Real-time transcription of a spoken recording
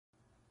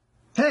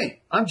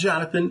Hey, I'm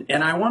Jonathan,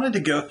 and I wanted to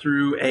go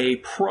through a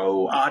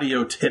pro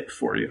audio tip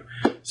for you.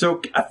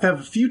 So I have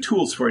a few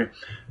tools for you.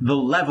 The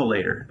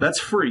Levelator, that's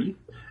free.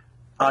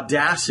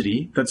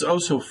 Audacity, that's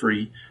also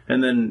free.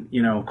 And then,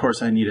 of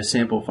course, I need a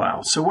sample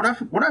file. So what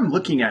I'm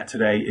looking at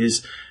today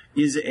is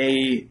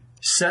a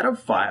set of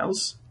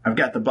files. I've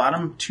got the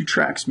bottom two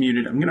tracks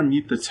muted. I'm going to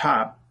mute the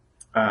top,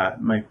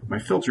 my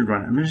filtered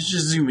one. I'm going to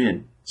just zoom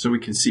in so we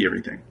can see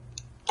everything.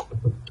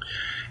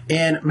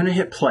 And I'm going to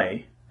hit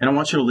play, and I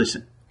want you to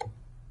listen.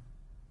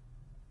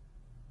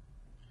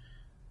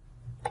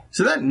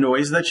 So that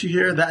noise that you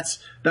hear, that's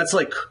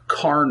like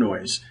car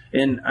noise.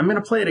 And I'm going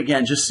to play it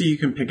again just so you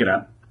can pick it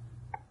up.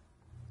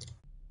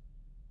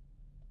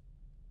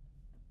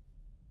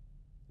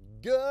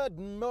 Good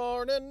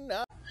morning.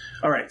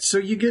 All right, so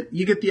you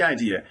get the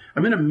idea.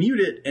 I'm going to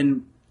mute it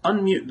and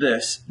unmute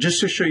this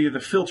just to show you the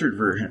filtered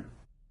version.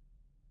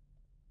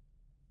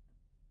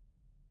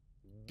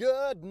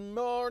 Good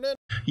morning.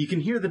 You can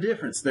hear the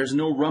difference. There's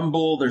no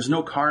rumble, there's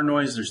no car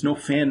noise, there's no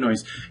fan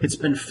noise. It's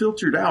been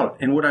filtered out.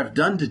 And what I've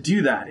done to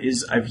do that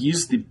is I've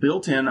used the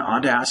built-in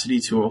Audacity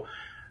tool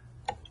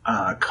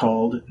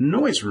called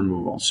noise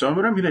removal. So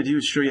what I'm going to do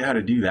is show you how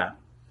to do that.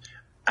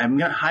 I'm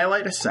going to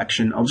highlight a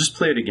section. I'll just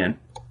play it again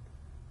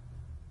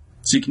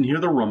so you can hear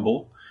the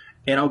rumble.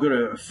 And I'll go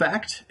to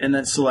Effect and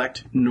then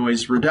select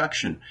Noise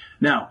Reduction.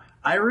 Now,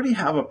 I already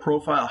have a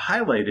profile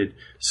highlighted,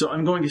 so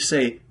I'm going to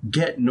say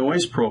Get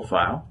Noise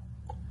Profile.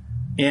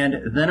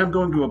 And then I'm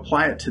going to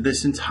apply it to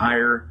this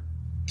entire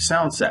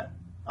sound set.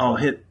 I'll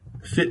hit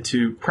Fit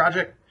to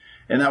Project,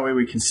 and that way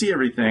we can see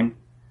everything.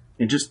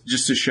 And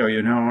just to show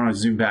you, now I want to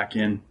zoom back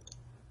in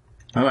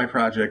on my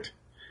project,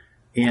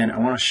 and I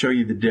want to show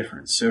you the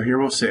difference. So here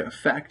we'll say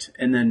Effect,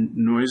 and then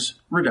Noise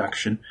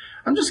Reduction.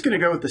 I'm just going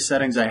to go with the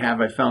settings I have.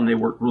 I found they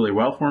work really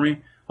well for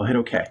me. I'll hit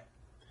OK. And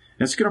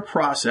it's going to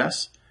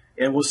process,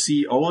 and we'll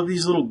see all of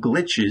these little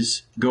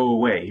glitches go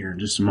away here in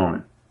just a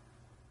moment.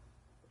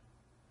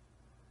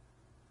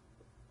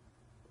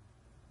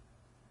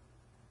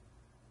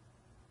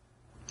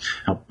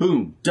 Now,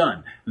 boom,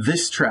 done.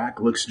 This track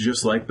looks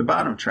just like the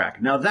bottom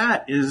track. Now,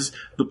 that is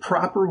the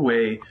proper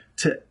way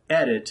to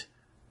edit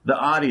the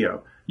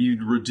audio.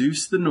 You'd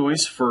reduce the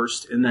noise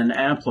first and then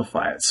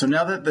amplify it. So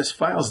now that this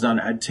file's done,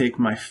 I'd take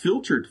my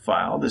filtered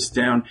file, this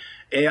down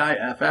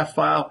AIFF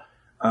file,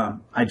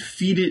 I'd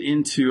feed it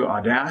into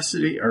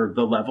Audacity or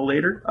the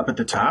Levelator up at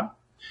the top.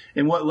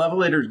 And what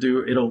Levelators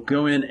do, it'll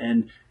go in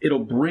and it'll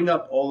bring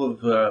up all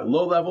of the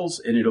low levels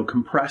and it'll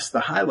compress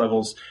the high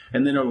levels,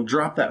 and then it'll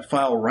drop that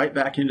file right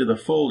back into the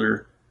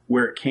folder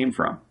where it came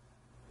from.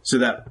 So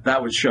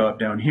that would show up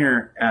down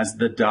here as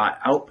the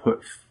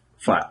 .output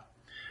file.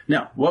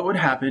 Now, what would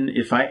happen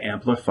if I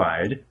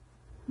amplified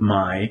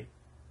my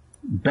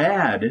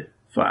bad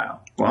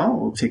file? Well,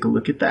 we'll take a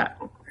look at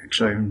that.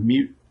 Actually, I'll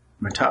mute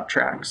my top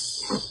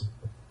tracks.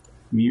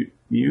 Mute,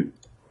 and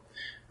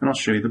I'll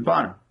show you the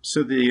bottom.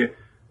 So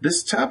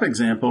this top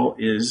example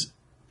is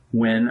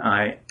when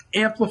I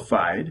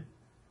amplified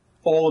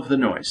all of the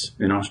noise.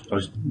 And I'll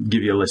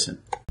give you a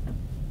listen.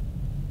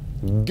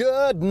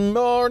 Good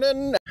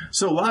morning.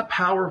 So a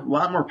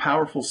lot more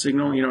powerful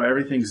signal.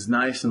 Everything's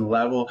nice and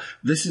level.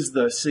 This is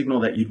the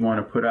signal that you'd want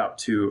to put out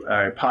to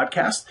a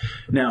podcast.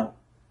 Now,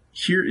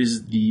 here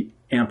is the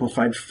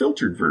amplified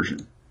filtered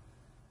version.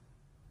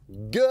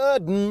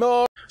 Good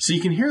morning. So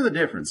you can hear the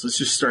difference. Let's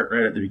just start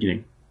right at the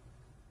beginning.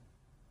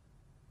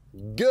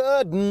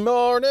 Good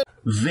morning.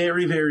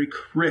 Very, very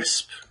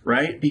crisp,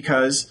 right?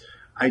 Because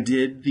I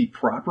did the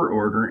proper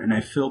order and I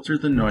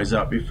filtered the noise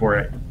out before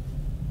I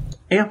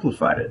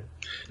amplified it.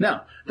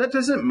 Now, that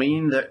doesn't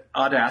mean that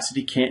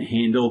Audacity can't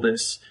handle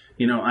this.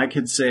 I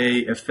could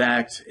say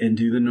Effect and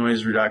do the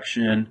noise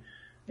reduction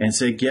and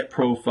say Get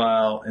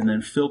Profile and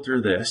then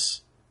filter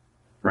this,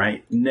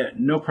 right?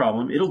 No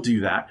problem. It'll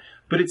do that.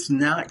 But it's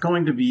not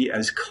going to be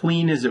as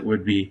clean as it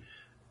would be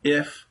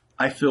if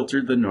I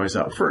filtered the noise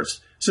out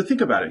first. So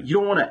think about it. You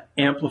don't want to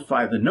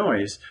amplify the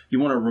noise. You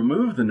want to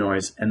remove the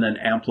noise and then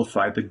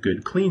amplify the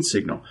good, clean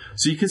signal.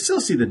 So you can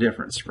still see the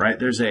difference, right?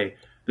 There's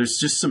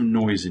just some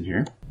noise in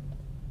here.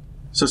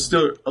 So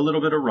still a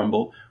little bit of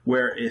rumble,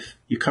 where if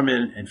you come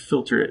in and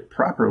filter it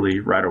properly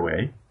right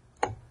away,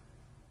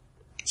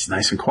 it's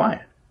nice and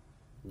quiet.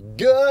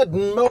 Good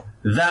morning.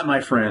 That,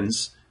 my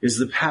friends, is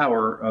the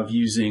power of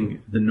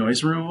using the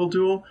noise removal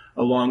tool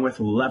along with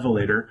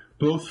Levelator,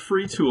 both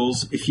free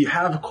tools. If you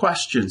have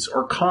questions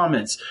or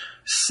comments,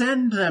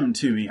 send them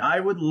to me. I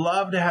would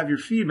love to have your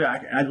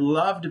feedback. I'd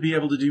love to be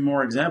able to do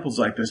more examples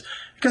like this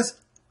because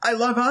I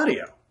love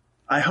audio.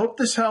 I hope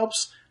this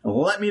helps.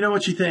 Let me know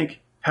what you think.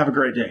 Have a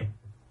great day.